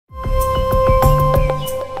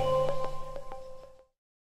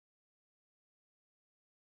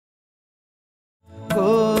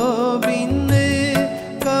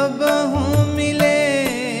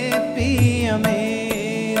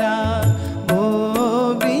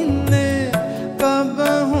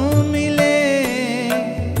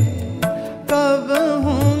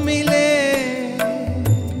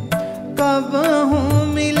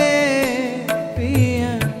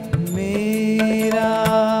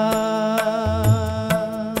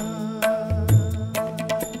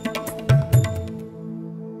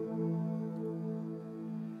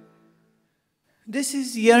This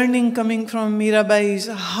is yearning coming from Mirabai's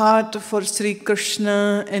heart for Sri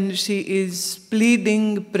Krishna, and she is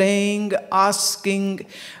pleading, praying, asking,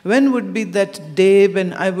 when would be that day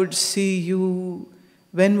when I would see you?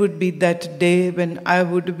 When would be that day when I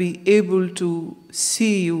would be able to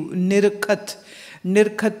see you? Nirkhat.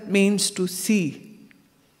 Nirkhat means to see.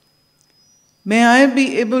 May I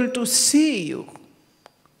be able to see you?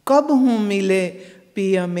 Kab hu mile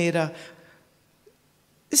piya mera?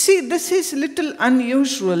 See, this is little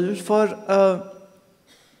unusual for a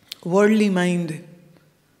worldly mind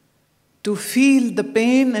to feel the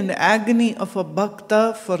pain and agony of a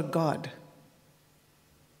bhakta for God.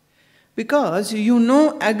 Because you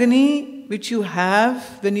know agony which you have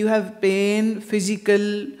when you have pain,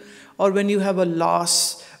 physical, or when you have a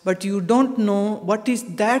loss, but you don't know what is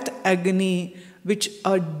that agony which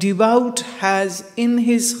a devout has in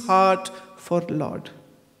his heart for Lord.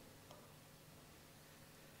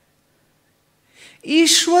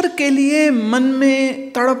 ईश्वर के लिए मन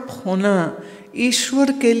में तड़प होना,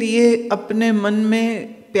 ईश्वर के लिए अपने मन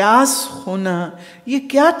में प्यास होना, ये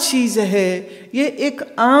क्या चीज़ है, ये एक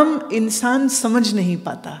आम इंसान समझ नहीं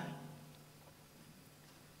पाता।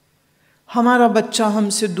 हमारा बच्चा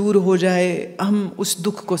हमसे दूर हो जाए, हम उस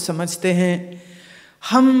दुख को समझते हैं।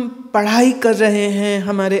 हम पढ़ाई कर रहे हैं,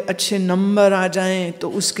 हमारे अच्छे नंबर आ जाएं तो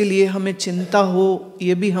उसके लिए हमें चिंता हो,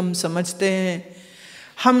 ये भी हम समझते हैं।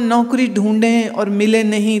 हम नौकरी ढूंढें और मिले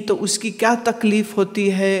नहीं तो उसकी क्या तकलीफ़ होती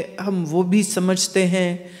है, हम वो भी समझते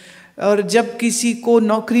हैं। और जब किसी को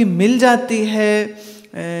नौकरी मिल जाती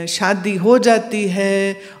है, शादी हो जाती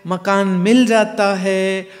है, मकान मिल जाता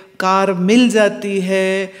है, कार मिल जाती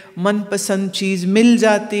है, मनपसंद चीज़ मिल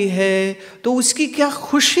जाती है, तो उसकी क्या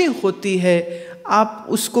खुशी होती है, आप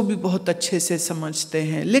उसको भी बहुत अच्छे से समझते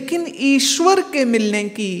हैं। लेकिन ईश्वर के मिलने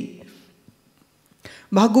की,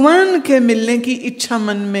 भगवान के मिलने की इच्छा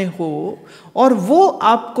मन में हो और वो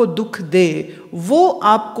आपको दुख दे, वो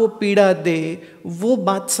आपको पीड़ा दे, वो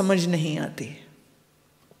बात समझ नहीं आती।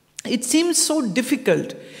 It seems so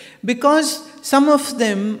difficult because some of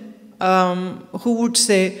them who would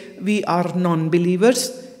say we are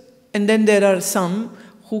non-believers, and then there are some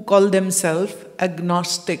who call themselves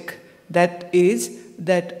agnostic. That is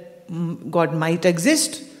that God might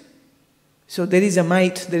exist. So there is a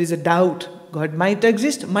might, there is a doubt. God might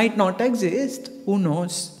exist, might not exist, who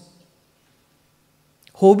knows?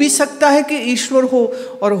 हो भी सकता है कि ईश्वर हो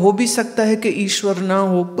और हो भी सकता है कि ईश्वर ना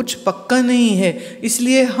हो, कुछ पक्का नहीं है।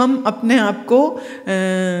 इसलिए हम अपने आप को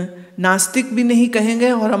नास्तिक भी नहीं कहेंगे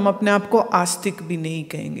और हम अपने आप को आस्तिक भी नहीं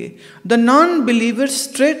कहेंगे। The non-believer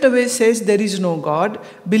straight away says there is no God.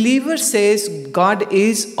 Believer says God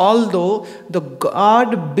is, although the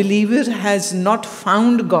God believer has not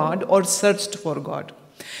found God or searched for God.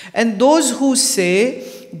 And those who say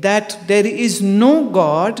that there is no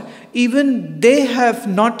God, even they have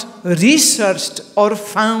not researched or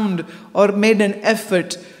found or made an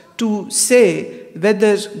effort to say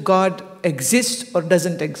whether God exists or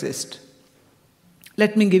doesn't exist.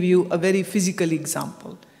 Let me give you a very physical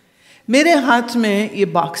example. मेरे हाथ में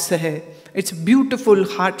ये box है. It's a beautiful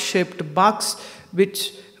heart-shaped box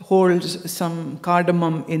which holds some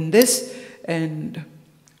cardamom in this, and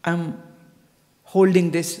I'm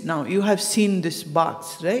holding this now. You have seen this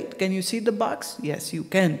box, right? Can you see the box? Yes, you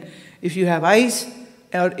can. If you have eyes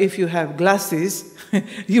or if you have glasses,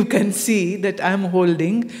 you can see that I'm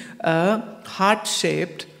holding a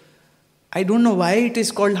heart-shaped. I don't know why it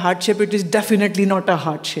is called heart-shaped. It is definitely not a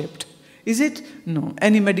heart-shaped. Is it? No.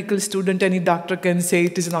 Any medical student, any doctor can say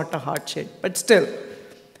it is not a heart-shaped. But still,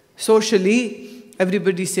 socially,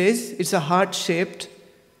 everybody says it's a heart-shaped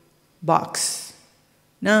box.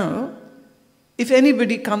 Now, if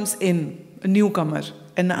anybody comes in, a newcomer,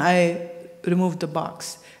 and I remove the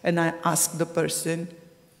box, and I ask the person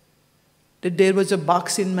that there was a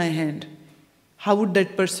box in my hand, how would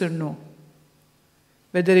that person know?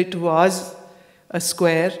 Whether it was a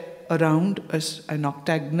square, a round, an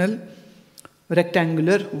octagonal,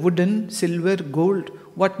 rectangular, wooden, silver, gold,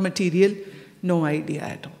 what material? No idea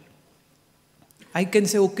at all. I can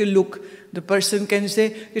say, okay, look. The person can say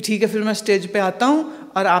कि ठीक है, फिर मैं stage पे आता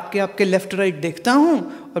हूँ और आपके लेफ्ट राइट देखता हूँ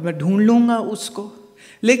और मैं ढूंढ लूँगा उसको।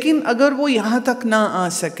 लेकिन अगर वो यहाँ तक ना आ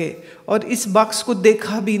सके और इस बॉक्स को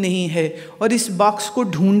देखा भी नहीं है और इस बॉक्स को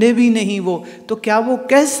ढूंढे भी नहीं वो, तो क्या वो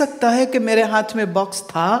कह सकता है कि मेरे हाथ में बॉक्स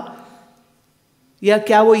था? या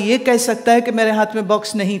क्या वो ये कह सकता है कि मेरे हाथ में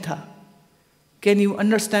बॉक्स नहीं था? Can you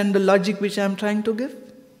understand the logic which I am trying to give?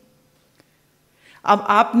 अब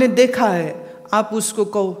आपने देखा है, आप उसको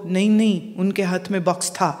कहो नहीं नहीं उनके हाथ में बॉक्स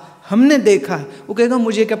था, हमने देखा है, वो कहेगा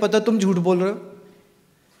मुझे क्या पता, तुम झूठ बोल रहे हो।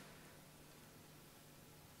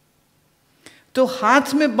 तो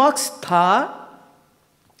हाथ में बॉक्स था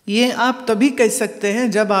ये आप तभी कह सकते हैं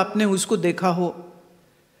जब आपने उसको देखा हो।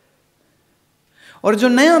 और जो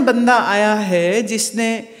नया बंदा आया है जिसने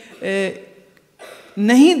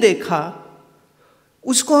नहीं देखा,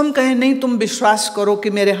 उसको हम कहें नहीं तुम विश्वास करो कि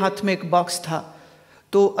मेरे हाथ में एक बॉक्स था,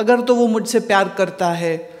 तो अगर तो वो मुझसे प्यार करता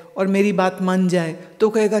है और मेरी बात मान जाए तो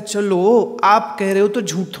कहेगा चलो आप कह रहे हो तो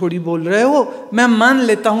झूठ थोड़ी बोल रहे हो, मैं मान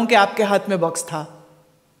लेता हूं कि आपके हाथ में बॉक्स था।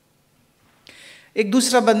 एक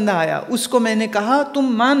दूसरा बंदा आया, उसको मैंने कहा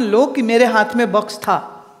तुम मान लो कि मेरे हाथ में बॉक्स था।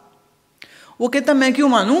 वो कहता मैं क्यों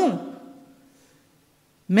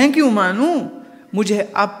मानूं,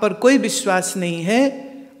 मुझे आप पर कोई विश्वास नहीं है,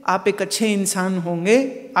 आप एक अच्छे इंसान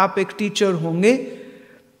होंगे, आप एक टीचर होंगे,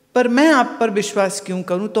 पर मैं आप पर विश्वास क्यों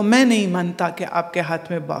करूं, तो मैं नहीं मानता कि आपके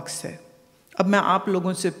हाथ में बॉक्स है। अब मैं आप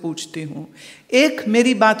लोगों से पूछती हूं, एक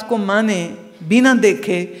मेरी बात को माने बिना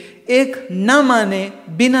देखे, एक ना माने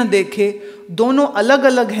बिना देखे, दोनों अलग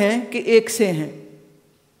अलग हैं कि एक से हैं?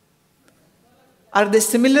 आर दे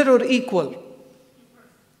सिमिलर और equal?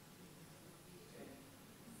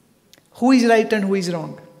 Who is right and who is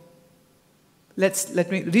wrong?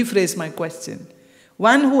 Let me rephrase my question.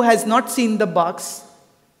 One who has not seen the box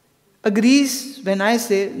agrees when I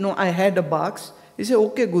say, no, I had a box. He says,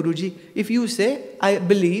 okay, Guruji, if you say, I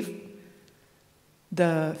believe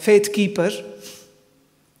the faith keeper,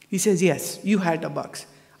 he says, yes, you had a box.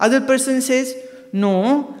 Other person says,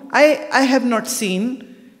 no, I have not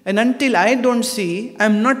seen, and until I don't see,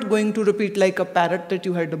 I'm not going to repeat like a parrot that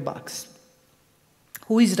you had a box.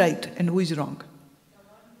 Who is right and who is wrong?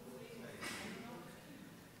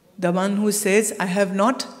 The one who says, I have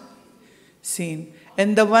not seen.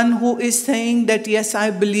 And the one who is saying that, yes,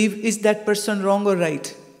 I believe, is that person wrong or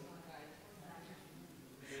right?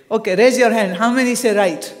 Okay, raise your hand. How many say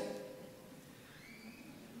right?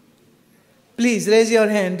 Please raise your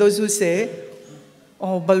hand, those who say,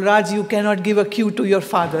 oh, Balraj, you cannot give a cue to your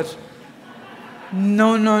father.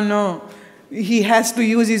 No. He has to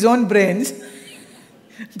use his own brains.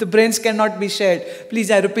 The brains cannot be shared.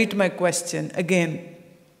 Please, I repeat my question again.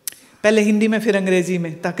 पहले हिंदी में फिर अंग्रेजी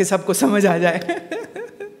में, ताकि सबको समझ आ जाए।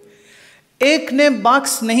 एक ने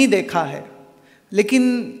बॉक्स नहीं देखा है,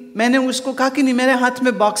 लेकिन मैंने उसको कहा कि नहीं मेरे हाथ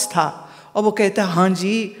में बॉक्स था, और वो कहता है हाँ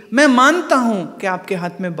जी मैं मानता हूं कि आपके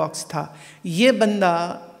हाथ में बॉक्स था। ये बंदा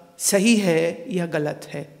सही है या गलत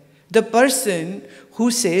है? The person who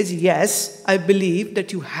says, yes, I believe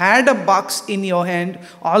that you had a box in your hand,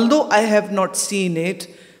 although I have not seen it,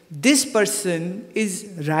 this person is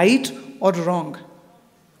right or wrong?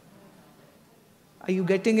 Are you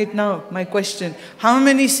getting it now, my question? How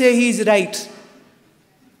many say he is right?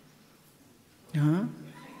 Huh?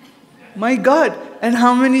 My God, and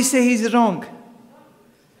how many say he is wrong?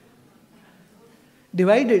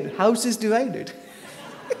 Divided, house is divided.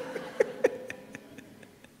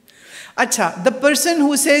 Acha, the person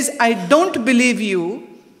who says, I don't believe you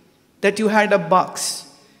that you had a box,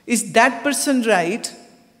 is that person right?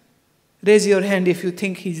 Raise your hand if you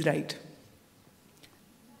think he's right.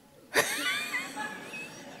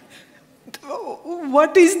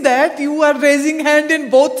 What is that? You are raising hand in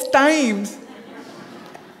both times.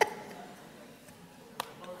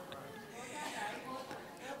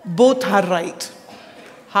 Both are right.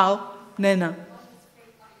 How? Naina.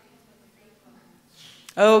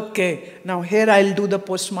 Okay, now here I'll do the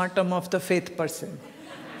postmortem of the faith person.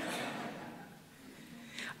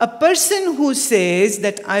 A person who says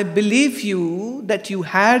that I believe you that you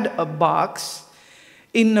had a box,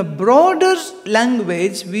 in a broader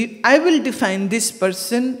language, I will define this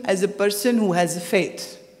person as a person who has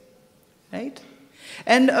faith, right?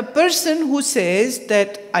 And a person who says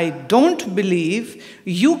that I don't believe,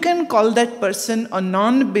 you can call that person a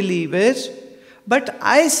non-believer, but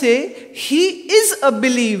I say he is a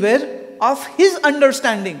believer of his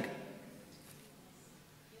understanding.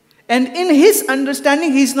 And in his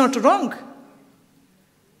understanding, he is not wrong.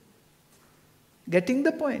 Getting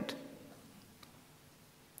the point?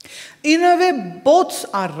 In a way, both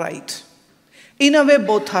are right. In a way,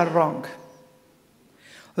 both are wrong.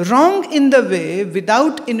 Wrong in the way,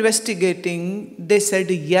 without investigating, they said,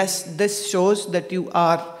 yes, this shows that you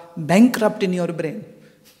are bankrupt in your brain.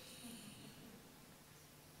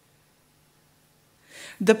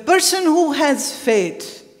 The person who has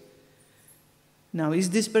faith, now is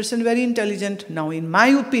this person very intelligent? Now in my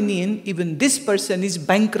opinion, even this person is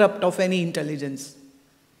bankrupt of any intelligence.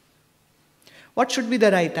 What should be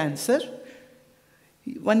the right answer?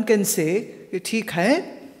 One can say, ठीक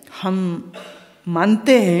है, हम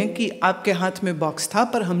मानते हैं कि आपके हाथ में box था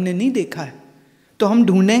पर हमने नहीं देखा है, तो हम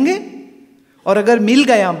ढूंढेंगे और अगर मिल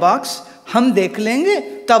गया बॉक्स हम देख लेंगे,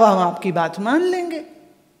 तब हम आपकी बात मान लेंगे।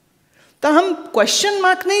 तो हम क्वेश्चन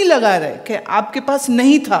मार्क नहीं लगा रहे कि आपके पास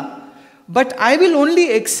नहीं था, but I will only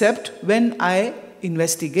except when I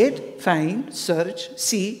investigate, find, search,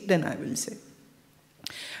 see, then I will say.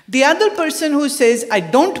 The other person who says, I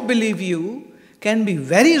don't believe you, can be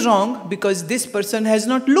very wrong because this person has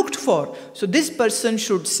not looked for. So this person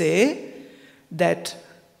should say that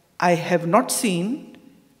I have not seen,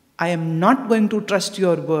 I am not going to trust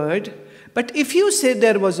your word, but if you say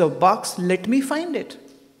there was a box, let me find it.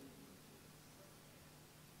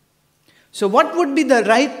 So what would be the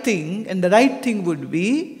right thing? And the right thing would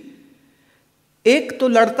be, एक तो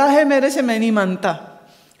लड़ता है मेरे से, मैं नहीं मानता,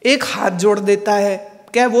 एक हाथ जोड़ देता है,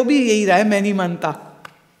 क्या वो भी यही रहा है, मैं नहीं मानता.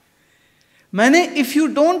 मैंने if you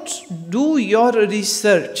don't do your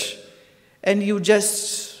research and you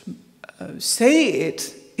just say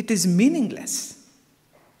it is meaningless.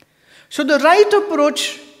 So the right approach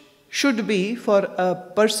should be for a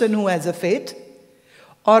person who has a faith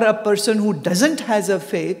or a person who doesn't has a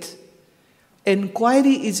faith.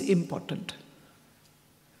 Inquiry is important.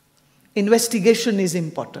 Investigation is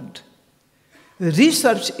important.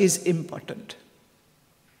 Research is important.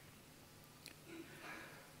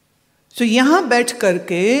 So यहाँ बैठ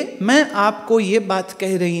करके मैं आपको ये बात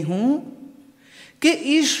कह रही हूँ कि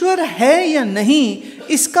ईश्वर है या नहीं,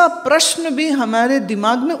 इसका प्रश्न भी हमारे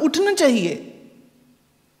दिमाग में उठना चाहिए.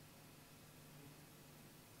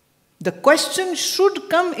 The question should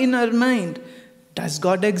come in our mind. Does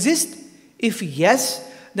God exist? If yes,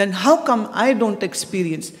 then how come I don't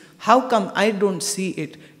experience? How come I don't see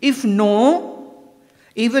it? If no,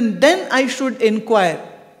 even then I should inquire.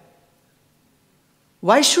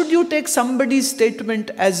 Why should you take somebody's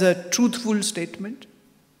statement as a truthful statement?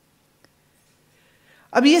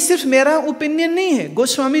 अब ये सिर्फ मेरा opinion नहीं है.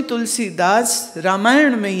 गोस्वामी तुलसीदास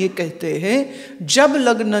रामायण में ये कहते हैं, जब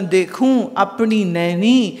लग न देखूं अपनी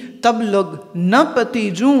नैनी, तब लग न पति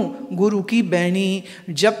जूं गुरु की बैनी.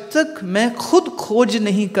 जब तक मैं खुद खोज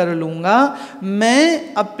नहीं कर लूंगा,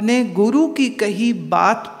 मैं अपने गुरु की कही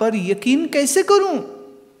बात पर यकीन कैसे करूं?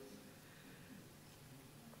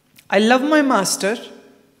 I love my master.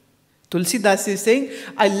 Tulsidas is saying,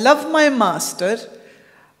 I love my master.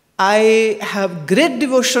 I have great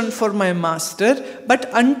devotion for my master, but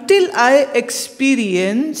until I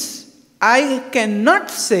experience, I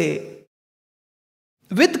cannot say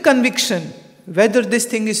with conviction whether this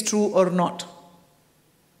thing is true or not.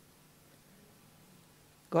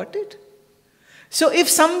 Got it? So if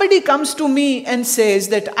somebody comes to me and says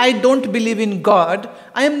that I don't believe in God,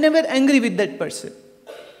 I am never angry with that person.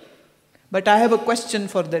 But I have a question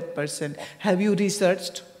for that person. Have you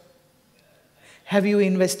researched? Have you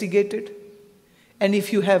investigated? And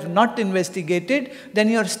if you have not investigated, then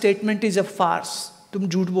your statement is a farce. तुम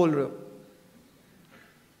झूठ बोल रहे हो.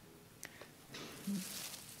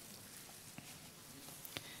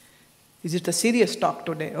 Is it a serious talk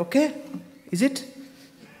today? Okay? Is it?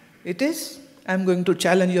 It is? I'm going to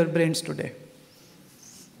challenge your brains today.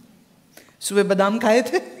 सुबह बादाम खाए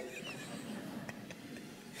थे?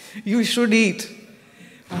 You should eat.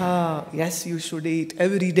 Yes, you should eat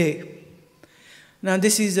every day. Now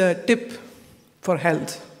this is a tip for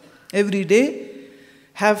health. Every day,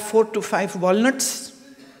 have 4 to 5 walnuts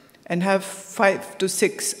and have 5 to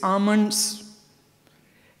 6 almonds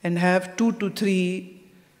and have 2 to 3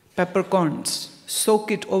 peppercorns.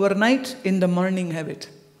 Soak it overnight, in the morning have it.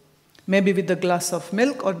 Maybe with a glass of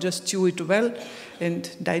milk or just chew it well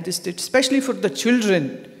and digest it. Especially for the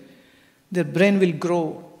children, their brain will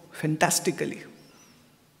grow fantastically.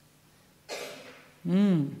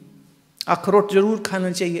 अखरोट जरूर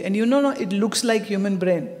खाना चाहिए. And you know, it looks like human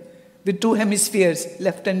brain with 2 hemispheres,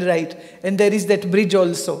 left and right. And there is that bridge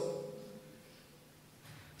also.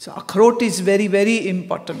 So akhrot is very, very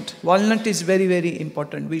important. Walnut is very, very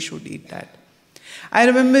important. We should eat that. I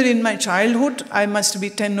remember in my childhood, I must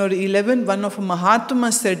be 10 or 11, one of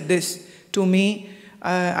Mahatmas said this to me.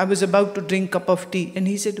 I was about to drink a cup of tea. And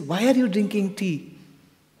he said, why are you drinking tea?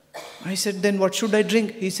 I said, then what should I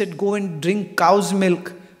drink? He said, go and drink cow's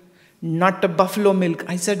milk. Not a buffalo milk.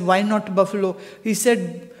 I said, why not buffalo? He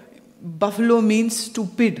said, buffalo means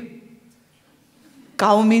stupid.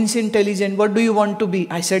 Cow means intelligent. What do you want to be?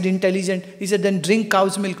 I said, intelligent. He said, then drink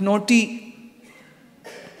cow's milk, no tea.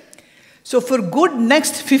 So for good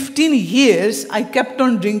next 15 years, I kept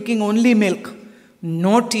on drinking only milk,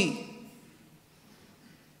 no tea.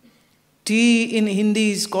 Tea in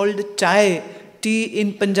Hindi is called chai. Tea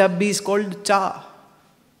in Punjabi is called cha.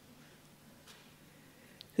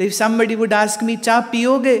 If somebody would ask me, cha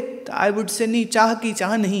piyoge? I would say, nahi, cha ki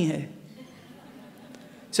cha nahi hai.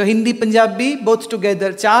 So Hindi, Punjabi, both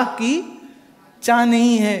together. Cha ki cha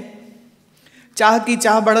nahi hai. Cha ki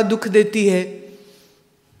cha bada dukh deti hai.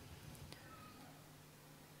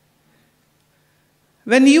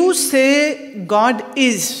 When you say God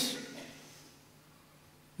is,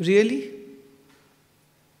 really?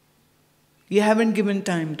 You haven't given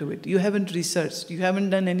time to it. You haven't researched. You haven't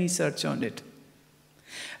done any search on it.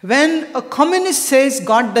 When a communist says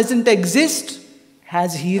God doesn't exist,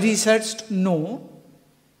 has he researched? No.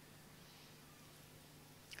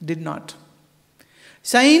 Did not.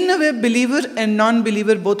 So in a way, believer and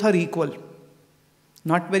non-believer both are equal.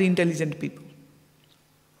 Not very intelligent people.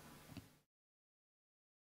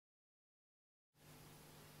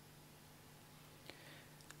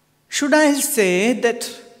 Should I say that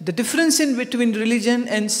the difference in between religion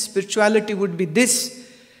and spirituality would be this,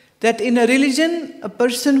 that in a religion, a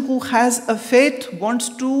person who has a faith wants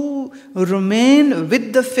to remain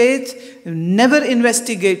with the faith, never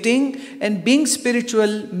investigating, and being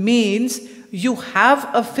spiritual means you have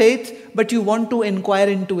a faith, but you want to inquire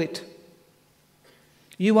into it.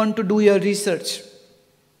 You want to do your research.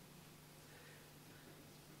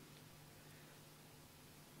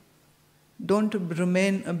 Don't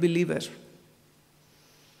remain a believer.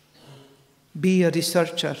 Be a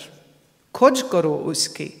researcher. खोज करो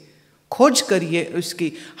उसकी. खोज करिए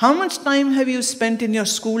उसकी. How much time have you spent in your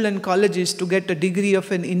school and colleges to get a degree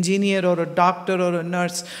of an engineer or a doctor or a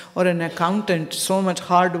nurse or an accountant? So much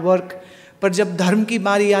hard work. पर जब धर्म की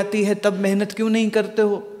बारी आती है तब मेहनत क्यों नहीं करते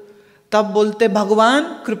हो? तब बोलते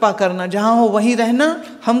भगवान कृपा करना, जहाँ हो वहीं रहना,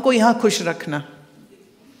 हमको यहाँ खुश रखना.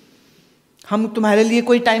 हम तुम्हारे लिए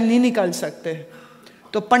कोई टाइम नहीं निकाल सकते.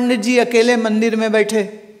 तो पंडित जी अकेले मंदिर में बैठे.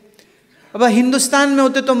 अब हिंदुस्तान में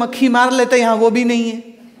होते तो मक्खी मार लेते, यहाँ वो भी नहीं है.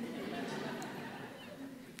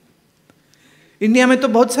 इंडिया में तो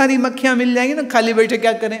बहुत सारी मक्खियां मिल जाएंगी ना, खाली बैठे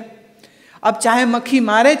क्या करें. अब चाहे मक्खी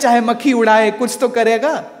मारे चाहे मक्खी उड़ाए, कुछ तो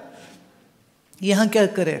करेगा. यहाँ क्या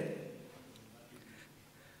करे?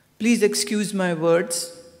 Please excuse my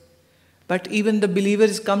words, but even the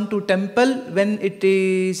believers come to temple when it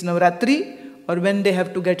is Navratri, or when they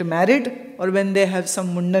have to get married, or when they have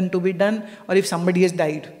some mundan to be done, or if somebody has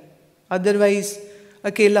died. Otherwise,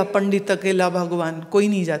 अकेला पंडित, अकेला भगवान, कोई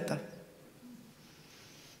नहीं जाता.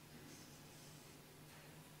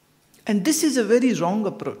 And this is a very wrong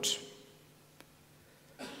approach.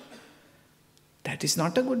 That is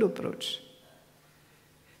not a good approach.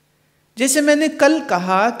 जैसे मैंने कल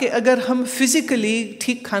कहा कि अगर हम फिजिकली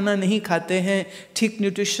ठीक खाना नहीं खाते हैं, ठीक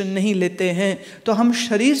न्यूट्रिशन नहीं लेते हैं, तो हम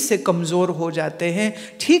शरीर से कमज़ोर हो जाते हैं.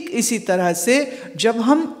 ठीक इसी तरह से जब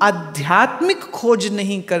हम आध्यात्मिक खोज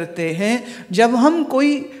नहीं करते हैं, जब हम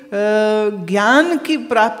कोई ज्ञान की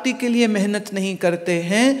प्राप्ति के लिए मेहनत नहीं करते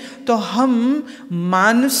हैं, तो हम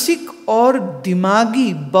मानसिक और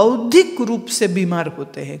दिमागी बौद्धिक रूप से बीमार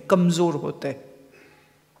होते हैं, कमज़ोर होते हैं.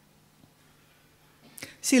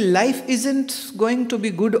 See, life isn't going to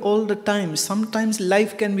be good all the time. Sometimes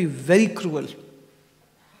life can be very cruel.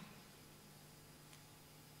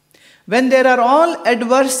 When there are all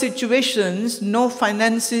adverse situations, no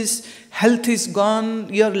finances, health is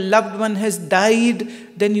gone, your loved one has died,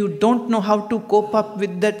 then you don't know how to cope up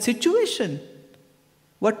with that situation.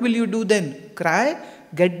 What will you do then? Cry?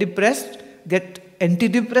 Get depressed? Get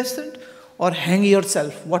antidepressant? Or hang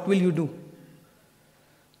yourself? What will you do?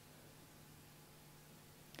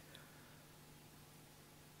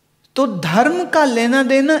 तो धर्म का लेना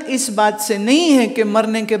देना इस बात से नहीं है कि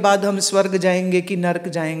मरने के बाद हम स्वर्ग जाएंगे कि नरक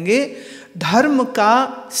जाएंगे. धर्म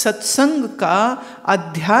का, सत्संग का,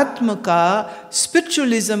 अध्यात्म का,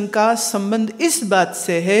 स्पिरिचुअलिज्म का संबंध इस बात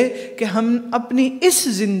से है कि हम अपनी इस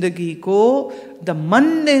जिंदगी को, द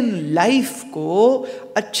मंडेन लाइफ को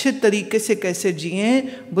अच्छे तरीके से कैसे जिएं,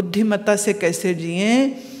 बुद्धिमत्ता से कैसे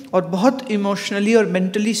जिएं, और बहुत इमोशनली और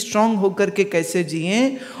मेंटली स्ट्रांग होकर के कैसे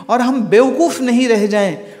जिएं, और हम बेवकूफ़ नहीं रह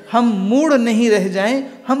जाएं, हम मूढ़ नहीं रह जाएं,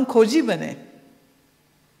 हम खोजी बने.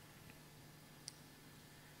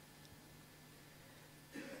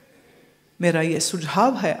 मेरा ये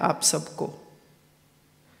सुझाव है आप सबको.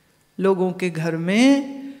 लोगों के घर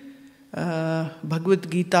में भगवत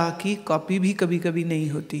गीता की कॉपी भी कभी कभी नहीं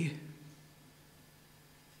होती है,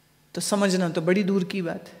 तो समझना तो बड़ी दूर की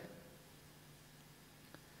बात है.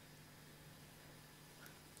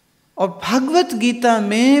 और भगवत गीता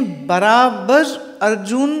में बराबर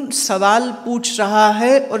अर्जुन सवाल पूछ रहा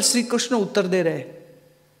है और श्री कृष्ण उत्तर दे रहे.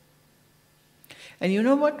 And you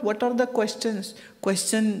know what? What are the questions?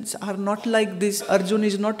 Questions are not like this. Arjun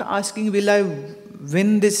is not asking, will I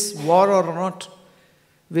win this war or not?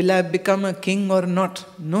 Will I become a king or not?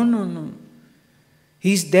 No, no, no.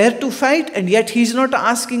 He's there to fight, and yet he's not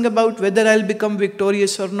asking about whether I'll become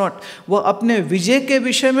victorious or not. वो अपने विजय के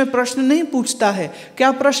विषय में प्रश्न नहीं पूछता है.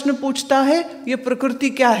 क्या प्रश्न पूछता है? ये प्रकृति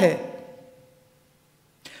क्या है,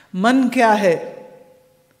 मन क्या है,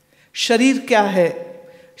 शरीर क्या है,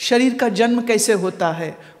 शरीर का जन्म कैसे होता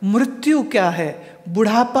है, मृत्यु क्या है,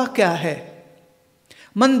 बुढ़ापा क्या है,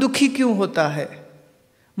 मन दुखी क्यों होता है,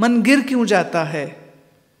 मन गिर क्यों जाता है,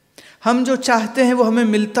 हम जो चाहते हैं वो हमें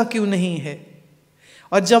मिलता क्यों नहीं है,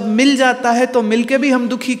 और जब मिल जाता है तो मिलके भी हम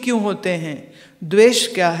दुखी क्यों होते हैं, द्वेष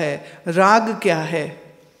क्या है, राग क्या है।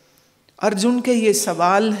 अर्जुन के ये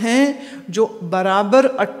सवाल हैं जो बराबर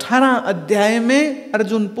 18 अध्याय में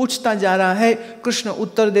अर्जुन पूछता जा रहा है, कृष्ण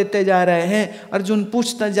उत्तर देते जा रहे हैं, अर्जुन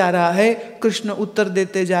पूछता जा रहा है, कृष्ण उत्तर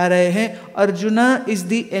देते जा रहे हैं। Arjuna is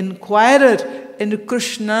the inquirer and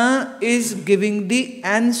Krishna is giving the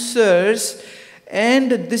answers,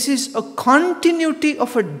 and this is a continuity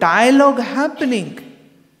of a dialogue happening.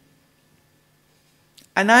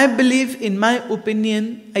 And I believe, in my opinion,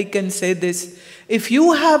 I can say this: if you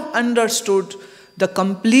have understood the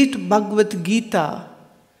complete Bhagavad Gita,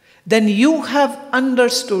 then you have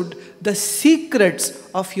understood the secrets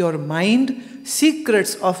of your mind,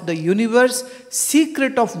 secrets of the universe,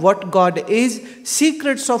 secret of what God is,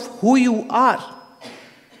 secrets of who you are.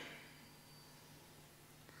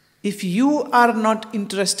 If you are not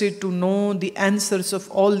interested to know the answers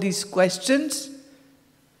of all these questions,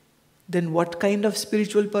 then what kind of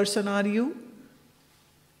spiritual person are you?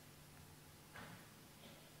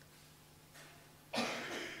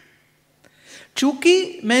 चूंकि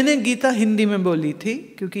मैंने गीता हिंदी में बोली थी,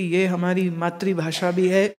 क्योंकि ये हमारी मातृभाषा भी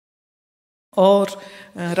है और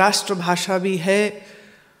राष्ट्रभाषा भी है,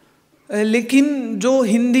 लेकिन जो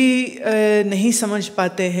हिंदी नहीं समझ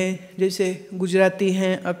पाते हैं, जैसे गुजराती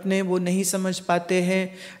हैं अपने, वो नहीं समझ पाते हैं,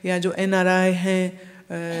 या जो NRI हैं,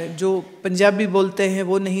 जो पंजाबी बोलते हैं,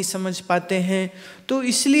 वो नहीं समझ पाते हैं, तो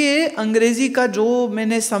इसलिए अंग्रेज़ी का जो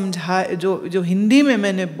मैंने समझा, जो हिंदी में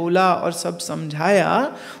मैंने बोला और सब समझाया,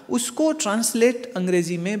 उसको ट्रांसलेट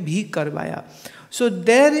अंग्रेज़ी में भी करवाया. So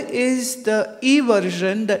there is the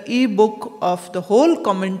e-version, the e-book of the whole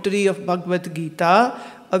commentary of Bhagavad Gita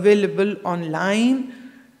available online.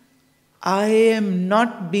 I am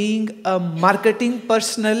not being a marketing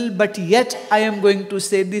personnel, but yet I am going to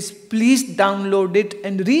say this: please download it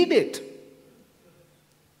and read it.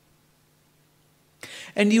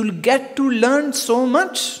 And you'll get to learn so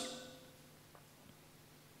much.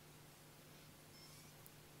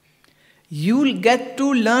 You'll get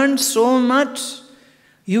to learn so much.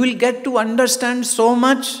 You will get to understand so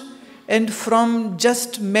much. And from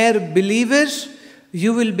just mere believers,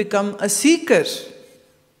 you will become a seeker.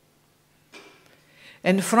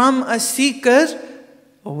 And from a seeker,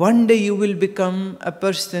 one day you will become a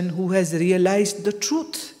person who has realized the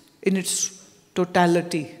truth in its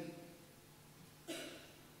totality.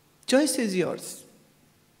 Choice is yours.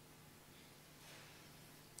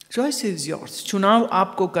 Choice is yours. चुनाव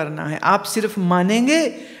आपको करना है. आप सिर्फ मानेंगे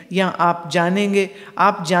या आप जानेंगे.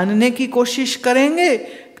 आप जानने की कोशिश करेंगे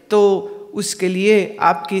तो उसके लिए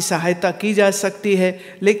आपकी सहायता की जा सकती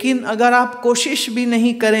है, लेकिन अगर आप कोशिश भी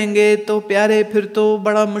नहीं करेंगे तो प्यारे फिर तो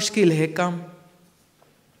बड़ा मुश्किल है काम.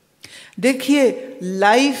 देखिए,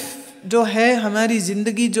 लाइफ जो है, हमारी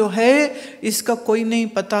जिंदगी जो है, इसका कोई नहीं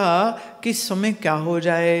पता कि समय क्या हो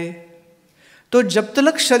जाए. तो जब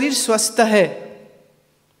तक शरीर स्वस्थ है,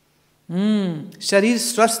 शरीर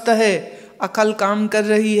स्वस्थ है, अकल काम कर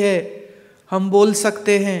रही है, हम बोल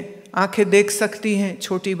सकते हैं, आंखें देख सकती हैं,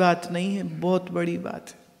 छोटी बात नहीं है, बहुत बड़ी बात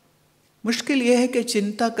है. मुश्किल ये है कि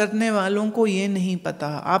चिंता करने वालों को ये नहीं पता.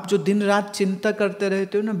 आप जो दिन रात चिंता करते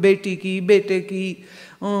रहते हो ना, बेटी की, बेटे की,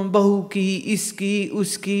 बहू की, इसकी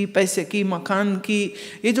उसकी, पैसे की, मकान की,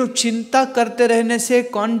 ये जो चिंता करते रहने से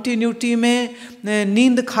कॉन्टिन्यूटी में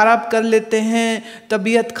नींद खराब कर लेते हैं,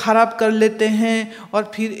 तबीयत खराब कर लेते हैं,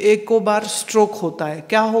 और फिर एक बार स्ट्रोक होता है.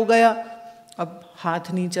 क्या हो गया? अब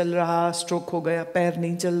हाथ नहीं चल रहा, स्ट्रोक हो गया. पैर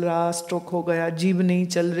नहीं चल रहा, स्ट्रोक हो गया. जीभ नहीं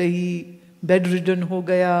चल रही, बेड रिडन हो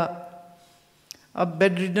गया. अब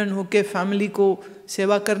बेड रिडन होके फैमिली को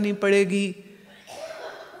सेवा करनी पड़ेगी.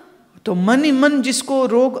 तो मन ही मन जिसको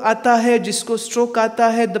रोग आता है, जिसको स्ट्रोक आता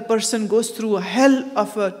है, the person goes through a hell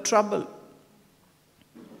of a trouble.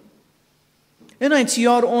 You know, it's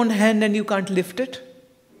your own hand and you can't lift it.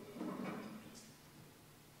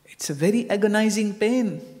 It's a very agonizing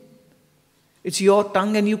pain. It's your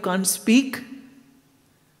tongue and you can't speak.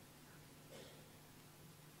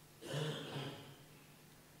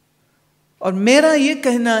 और मेरा ये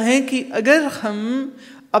कहना है कि अगर हम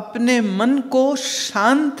अपने मन को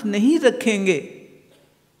शांत नहीं रखेंगे,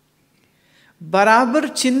 बराबर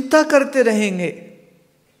चिंता करते रहेंगे,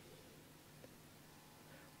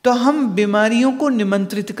 तो हम बीमारियों को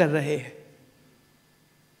निमंत्रित कर रहे हैं.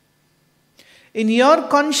 In your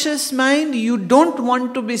conscious mind, you don't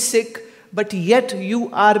want to be sick, but yet you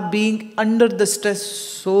are being under the stress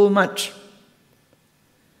so much.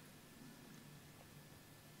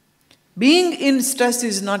 Being in stress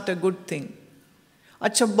is not a good thing.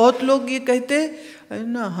 अच्छा, बहुत लोग ये कहते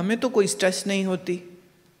ना हमें तो कोई स्ट्रेस नहीं होती,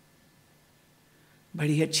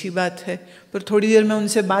 बड़ी अच्छी बात है, पर थोड़ी देर मैं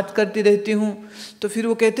उनसे बात करती रहती हूँ तो फिर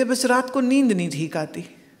वो कहते बस रात को नींद नहीं ठीक आती।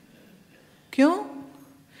 क्यों?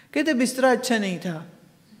 कहते बिस्तरा अच्छा नहीं था।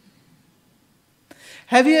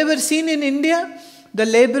 Have you ever seen in India the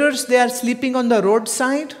laborers, they are sleeping on the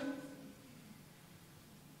roadside?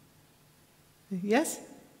 Yes?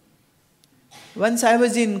 Once I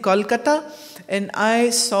was in Kolkata and I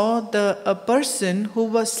saw a person who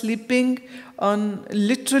was sleeping on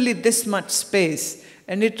literally this much space,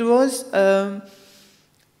 and it was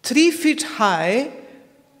 3 feet high,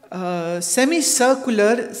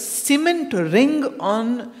 semicircular cement ring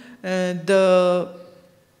on the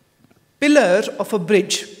pillar of a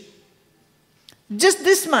bridge. Just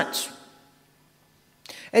this much.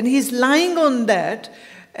 And he's lying on that.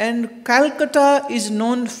 And Calcutta is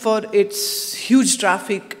known for its huge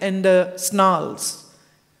traffic and the snarls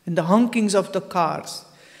and the honkings of the cars.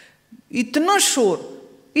 इतना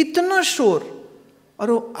शोर,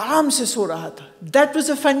 और वो आराम से सो रहा था. That was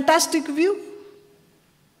a fantastic view.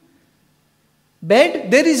 Bed,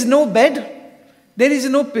 there is no bed, there is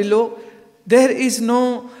no pillow, there is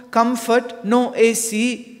no comfort, no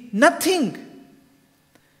AC, nothing.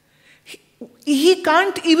 He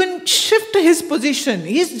can't even shift his position.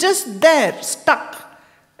 He's just there, stuck.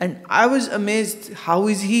 And I was amazed, how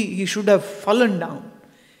is he? He should have fallen down.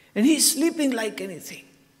 And he's sleeping like anything.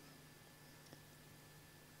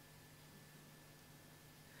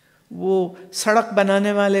 वो सड़क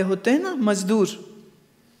बनाने वाले होते हैं ना, मजदूर,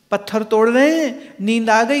 पत्थर तोड़ रहे हैं, नींद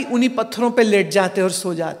आ गई, उन्हीं पत्थरों पे लेट जाते और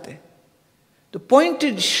सो जाते. The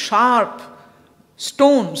pointed, sharp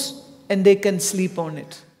stones, and they can sleep on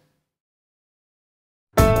it.